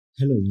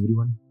Hello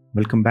everyone,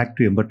 welcome back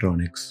to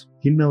EmbeTronicX.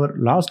 In our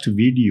last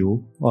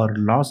video or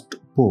last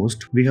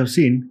post, we have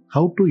seen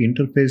how to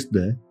interface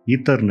the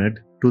Ethernet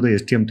to the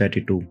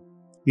STM32.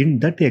 In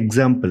that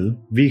example,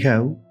 we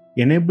have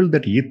enabled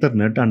that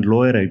Ethernet and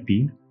lower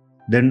IP,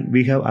 then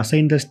we have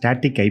assigned the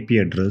static IP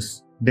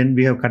address, then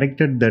we have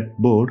connected that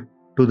board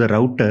to the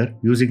router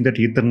using that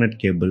Ethernet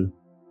cable.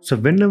 So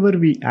whenever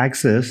we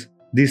access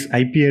this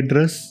IP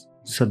address,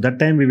 so that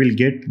time we will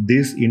get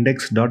this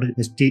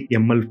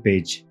index.html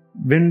page.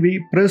 When we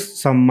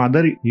press some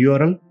other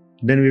URL,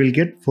 then we will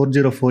get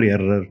 404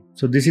 error.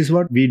 So this is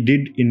what we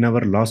did in our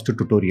last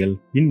tutorial.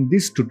 In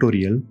this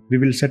tutorial, we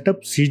will set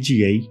up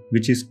CGI,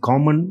 which is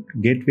Common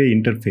Gateway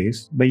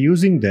Interface. By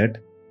using that,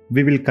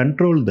 we will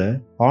control the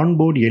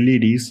onboard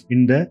LEDs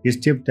in the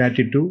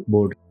STM32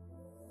 board.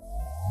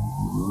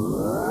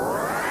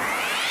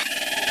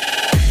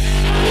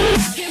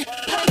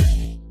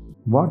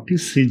 What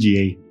is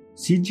CGI?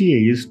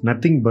 CGI is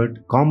nothing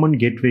but Common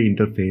Gateway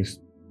Interface.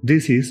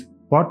 This is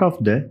part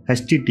of the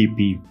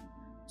HTTP.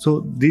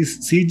 So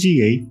this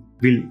CGI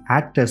will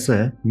act as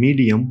a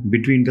medium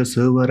between the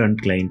server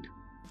and client.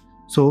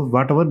 So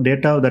whatever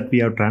data that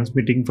we are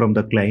transmitting from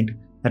the client,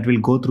 that will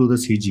go through the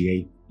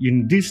CGI.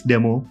 In this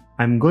demo,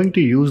 I'm going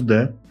to use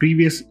the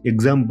previous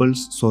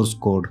example's source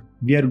code.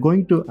 We are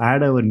going to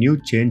add our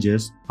new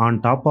changes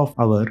on top of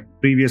our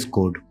previous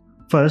code.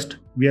 First,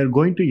 we are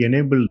going to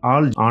enable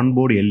all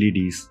onboard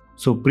LEDs.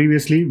 So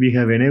previously we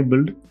have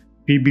enabled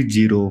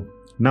PB0.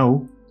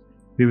 Now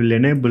we will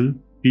enable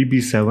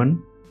PB7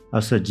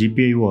 as a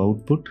GPIO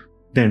output,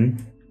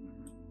 then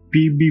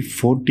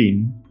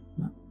PB14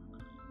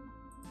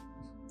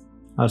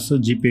 as a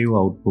GPIO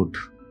output.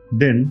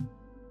 Then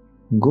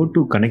go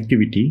to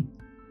connectivity,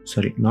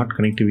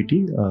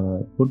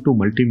 go to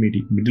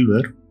multimedia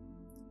middleware,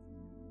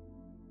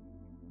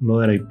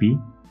 lower IP.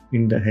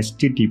 In the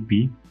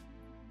HTTP,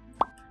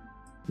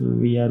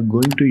 we are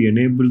going to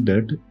enable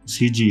that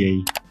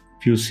CGI.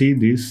 If you see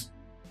this,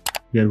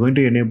 we are going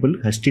to enable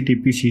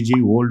HTTP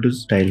CGI old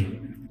style.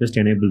 Just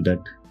enable that.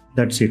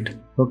 That's it.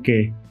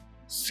 Okay.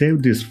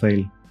 Save this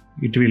file.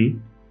 It will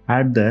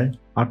add the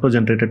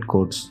auto-generated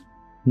codes.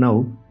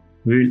 Now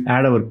we will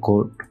add our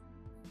code.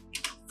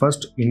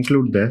 First,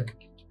 include the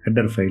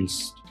header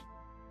files.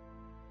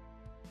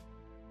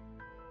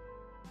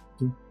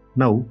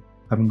 Now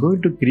I'm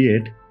going to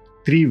create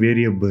 3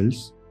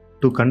 variables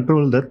to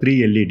control the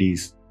 3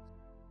 LEDs.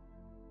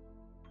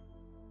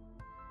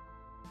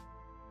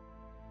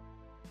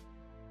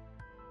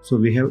 So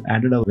we have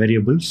added our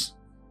variables.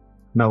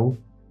 Now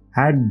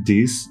add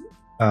this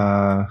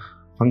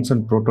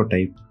function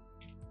prototype.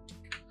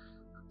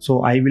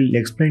 So I will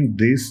explain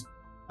this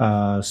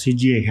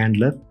CGI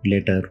handler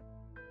later.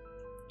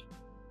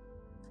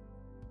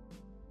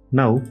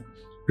 Now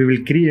we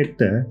will create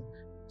the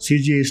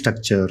CGI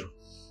structure.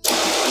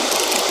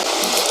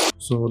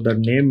 So the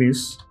name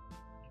is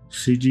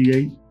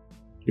CGI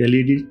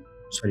LED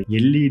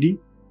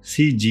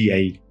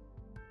CGI.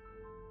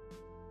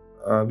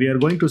 We are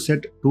going to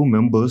set 2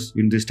 members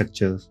in this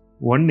structure.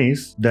 One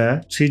is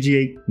the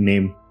CGI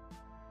name.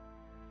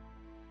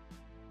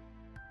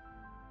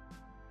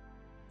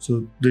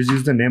 So this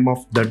is the name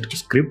of that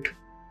script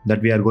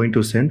that we are going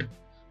to send,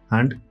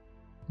 and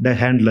the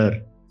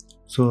handler.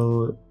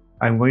 So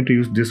I'm going to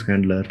use this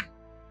handler.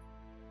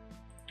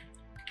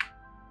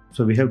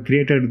 So we have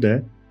created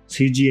the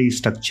CGI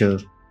structure.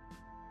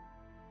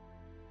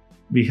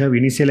 We have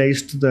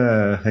initialized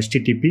the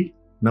HTTP.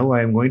 Now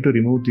I am going to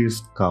remove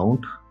this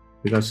count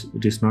because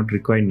it is not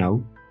required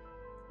now.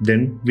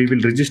 Then we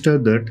will register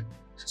that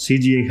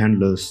CGI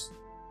handlers.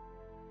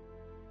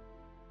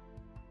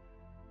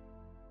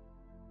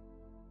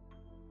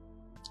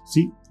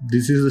 See,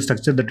 this is the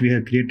structure that we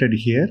have created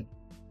here,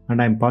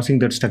 and I am passing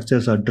that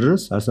structure's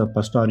address as a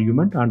first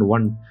argument and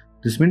 1.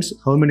 This means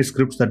how many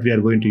scripts that we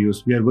are going to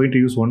use. We are going to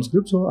use 1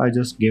 script, so I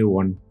just gave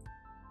 1.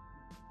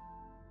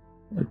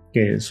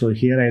 Okay, so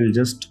here I will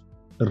just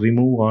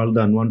remove all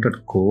the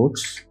unwanted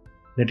codes.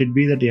 Let it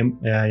be that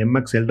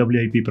MX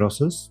LWIP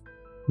process.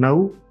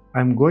 Now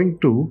I'm going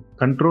to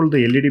control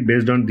the LED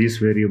based on these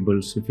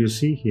variables. If you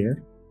see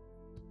here,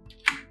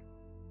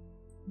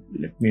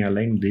 let me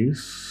align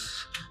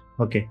this.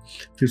 Okay,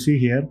 if you see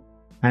here,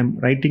 I'm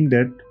writing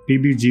that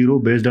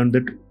PB0 based on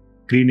that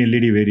green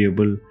LED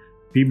variable,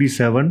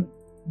 PB7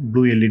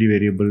 blue LED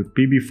variable,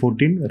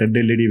 PB14 red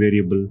LED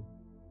variable.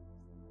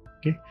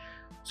 Okay,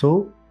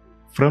 so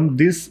from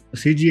this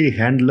CGI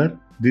handler,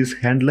 this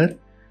handler,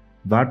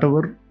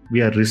 whatever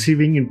we are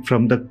receiving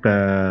from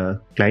the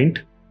client,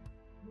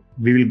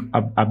 we will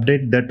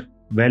update that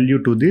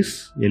value to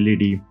this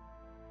LED.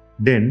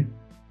 Then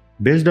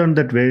based on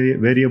that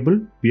variable,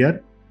 we are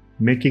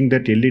making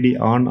that LED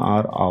on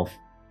or off.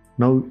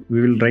 Now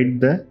we will write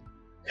the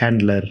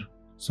handler.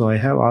 So I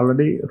have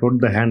already wrote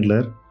the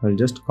handler. I'll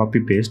just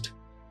copy paste.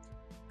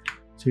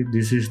 See,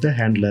 this is the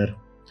handler.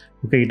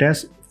 Okay, it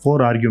has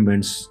 4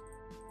 arguments.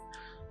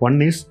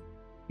 One is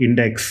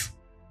index,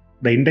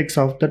 the index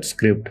of that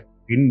script.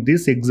 In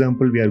this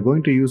example, we are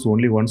going to use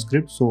only 1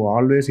 script, so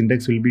always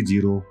index will be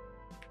 0.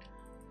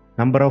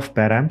 number of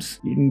params.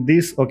 In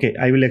this, okay,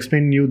 I will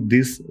explain you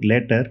this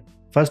later.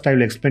 First, I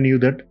will explain you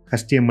that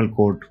HTML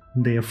code.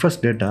 In the FS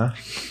data,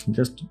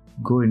 just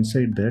go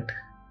inside that.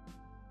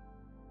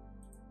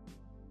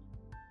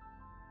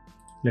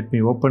 Let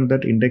me open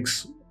that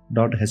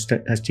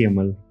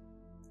index.html.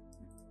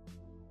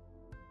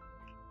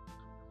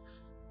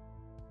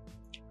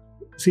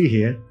 See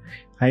here,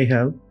 I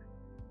have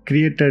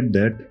created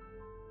that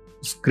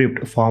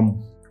script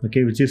form,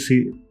 okay, which is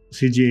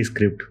CGI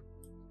script.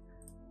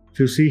 If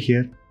you see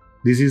here,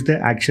 this is the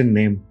action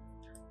name.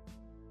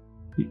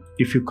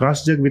 If you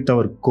cross check with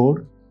our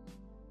code,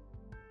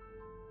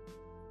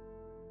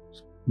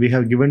 we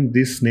have given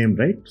this name,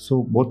 right?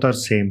 So both are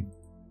same.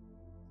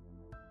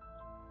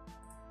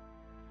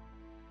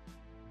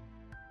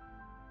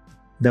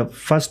 The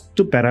first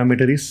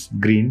parameter is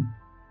green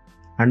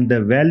and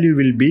the value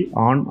will be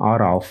on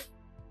or off.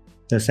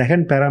 The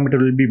second parameter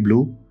will be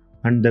blue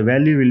and the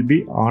value will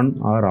be on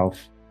or off.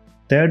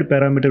 Third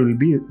parameter will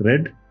be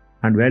red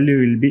and value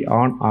will be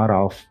on or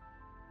off.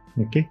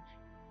 Okay.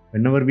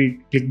 Whenever we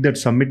click that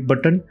submit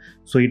button,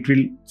 so it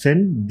will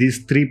send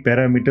these three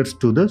parameters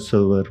to the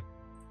server.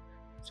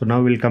 So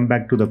now we'll come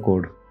back to the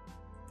code.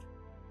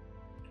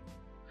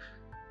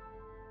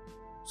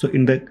 So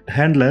in the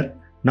handler,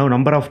 now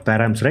number of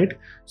params, right?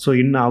 So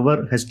in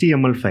our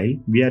HTML file,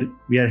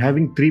 we are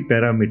having three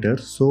parameters.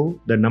 So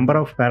the number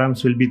of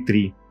params will be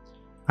 3.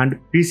 And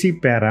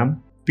PC param,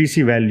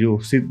 PC value.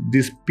 See,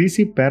 this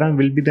PC param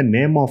will be the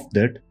name of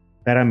that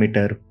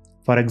parameter.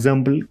 For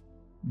example,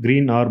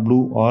 green or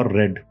blue or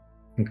red.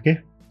 Okay.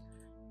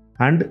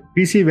 And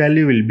PC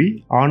value will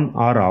be on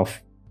or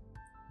off.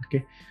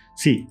 Okay.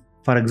 See,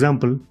 for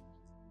example,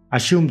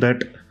 assume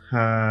that,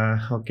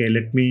 okay,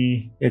 let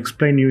me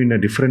explain you in a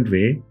different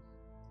way.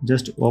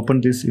 Just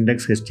open this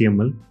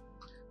index.html.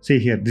 See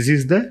here, this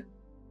is the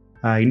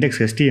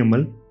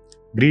index.html,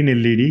 green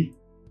LED,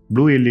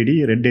 blue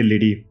LED, red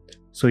LED.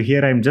 So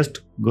here I am just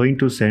going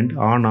to send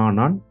on.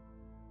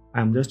 I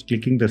am just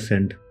clicking the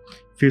send.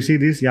 If you see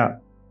this, yeah,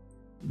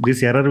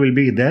 this error will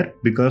be there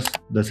because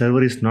the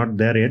server is not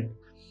there yet.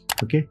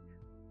 Okay,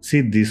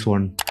 see this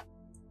one.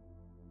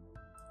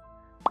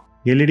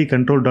 LED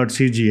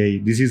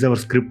control.cgi. This is our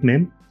script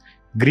name.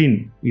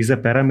 Green is a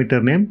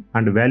parameter name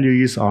and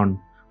value is on.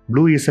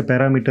 Blue is a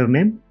parameter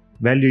name,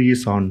 value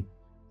is on.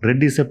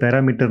 Red is a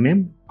parameter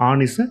name,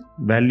 on is a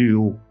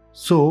value.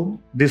 So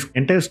this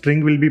entire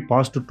string will be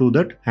passed to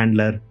that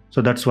handler.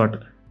 So that's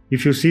what.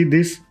 If you see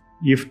this,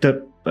 if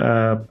the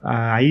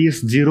I is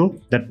 0,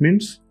 that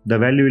means the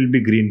value will be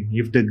green.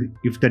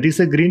 If that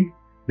is a green,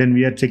 then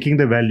we are checking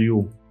the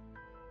value.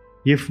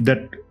 If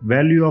that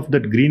value of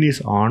that green is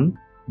on,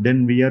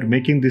 then we are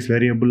making this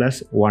variable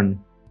as 1.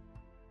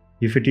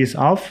 If it is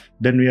off,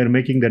 then we are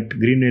making that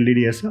green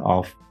LED as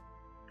off.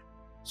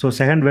 So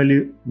second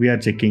value we are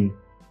checking.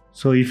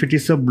 So if it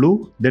is a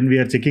blue, then we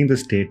are checking the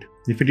state.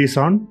 If it is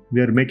on, we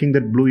are making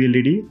that blue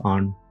LED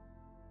on.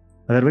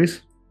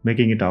 Otherwise,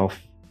 making it off.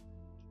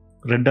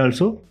 Red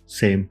also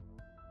same.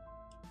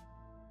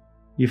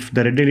 If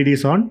the red LED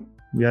is on,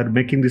 we are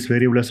making this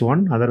variable as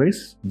 1,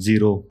 otherwise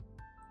 0.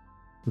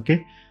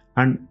 Okay.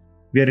 And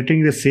we are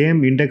returning the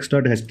same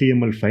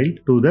index.html file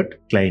to that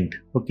client.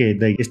 Okay,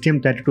 the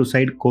STM32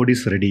 side code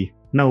is ready.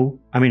 Now,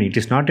 I mean, it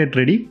is not yet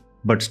ready,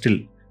 but still,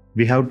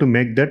 we have to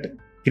make that,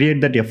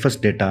 create that FS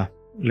data.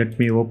 Let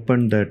me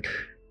open that.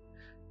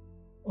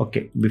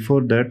 Okay, before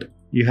that,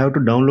 you have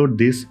to download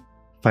this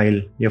file,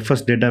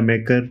 FS data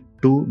maker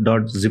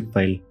 2.zip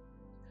file.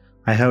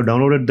 I have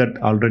downloaded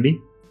that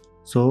already.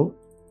 So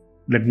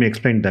let me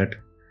explain that.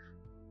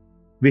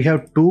 We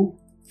have two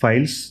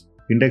files,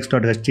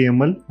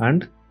 index.html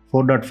and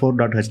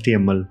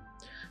 4.4.html.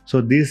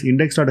 So this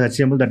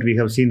index.html that we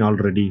have seen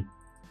already,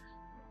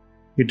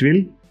 it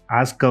will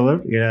ask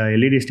our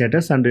LED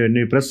status, and when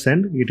we press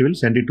send, it will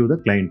send it to the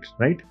client,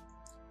 right?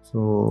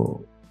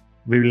 So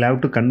we will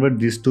have to convert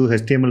these two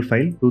HTML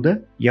file to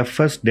the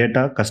FS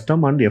data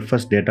custom and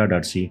FS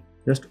data.c.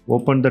 Just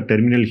open the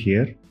terminal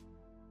here.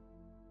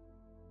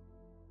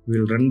 We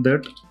will run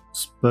that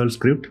Perl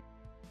script.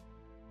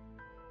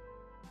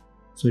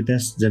 So it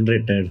has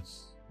generated.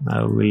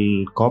 I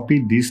will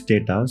copy these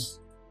data.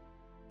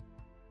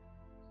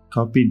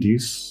 Copy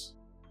this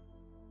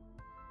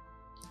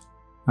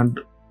and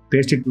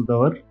paste it to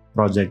our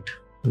project.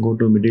 Go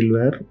to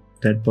middleware,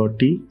 third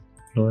party,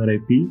 lower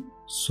IP,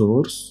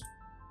 source,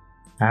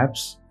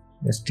 apps,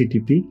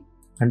 HTTP,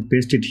 and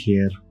paste it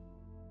here.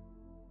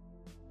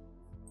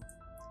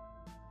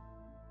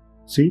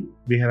 See,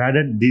 we have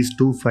added these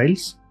two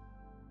files,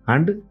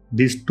 and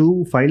these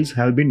two files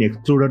have been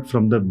excluded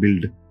from the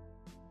build.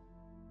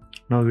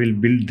 Now we'll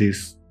build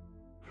this.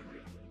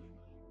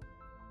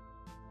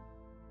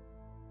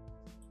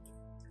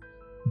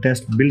 It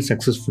has built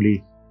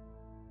successfully.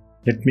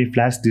 Let me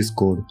flash this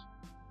code.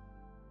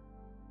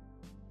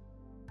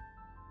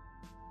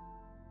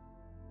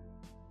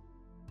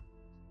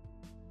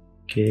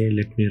 Okay,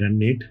 let me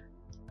run it.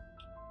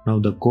 Now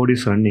the code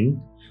is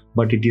running,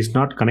 but it is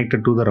not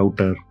connected to the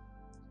router.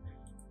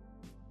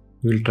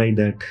 We'll try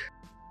that.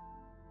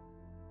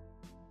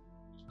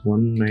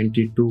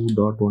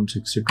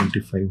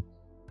 192.160.25.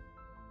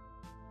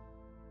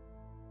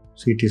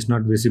 See, it is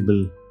not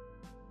visible.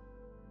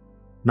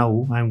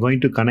 Now I am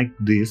going to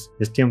connect this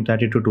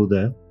STM32 to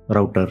the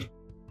router.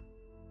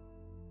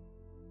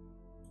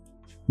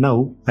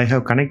 Now I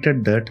have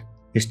connected that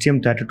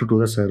STM32 to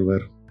the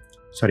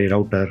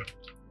router.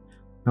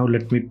 Now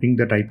let me ping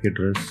that IP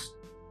address.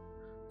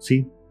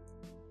 See,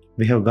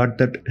 we have got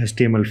that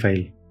HTML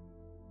file.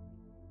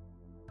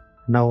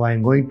 Now I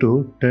am going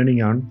to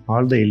turning on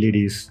all the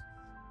LEDs.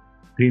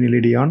 Green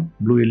LED on,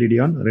 blue LED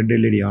on, red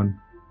LED on.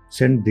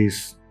 Send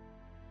this.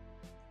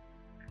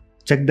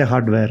 Check the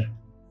hardware.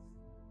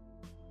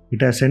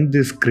 It has sent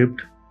this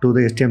script to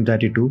the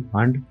STM32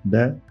 and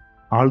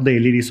all the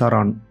LEDs are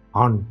on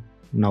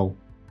now.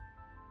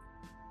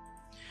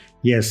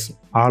 Yes,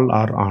 all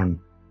are on.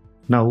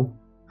 Now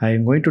I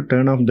am going to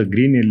turn off the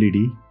green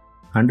LED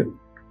and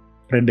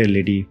red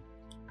LED.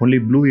 Only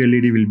blue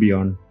LED will be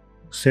on.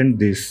 Send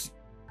this.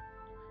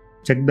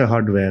 Check the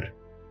hardware.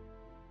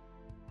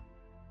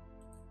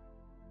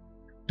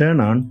 Turn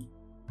off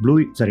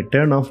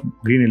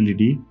green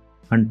LED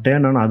and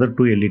turn on other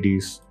two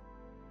LEDs.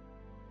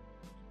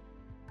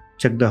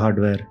 Check the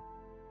hardware.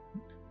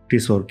 It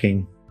is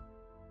working.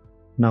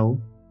 Now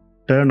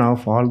turn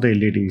off all the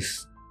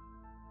LEDs.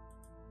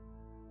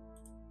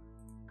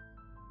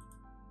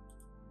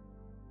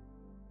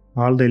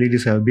 All the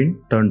LEDs have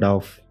been turned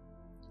off.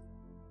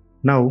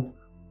 Now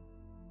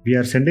we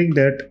are sending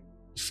that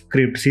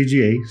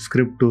CGI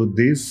script to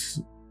this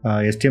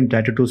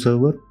STM32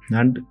 server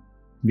and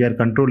we are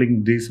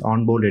controlling these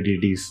onboard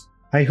LEDs.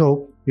 I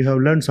hope you have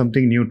learned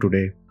something new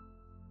today.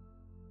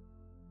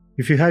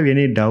 If you have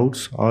any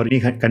doubts or any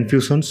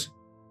confusions,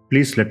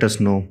 please let us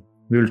know.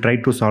 We will try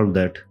to solve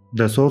that.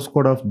 The source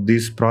code of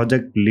this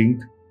project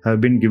link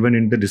have been given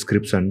in the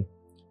description.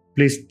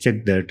 Please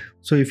check that.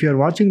 So if you are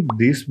watching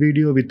this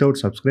video without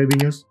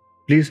subscribing us,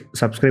 please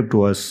subscribe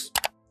to us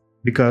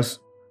because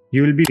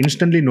you will be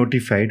instantly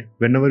notified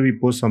whenever we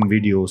post some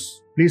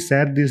videos. Please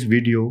share this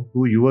video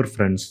to your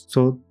friends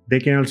so they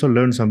can also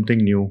learn something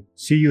new.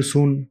 See you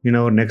soon in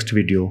our next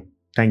video.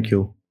 Thank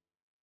you.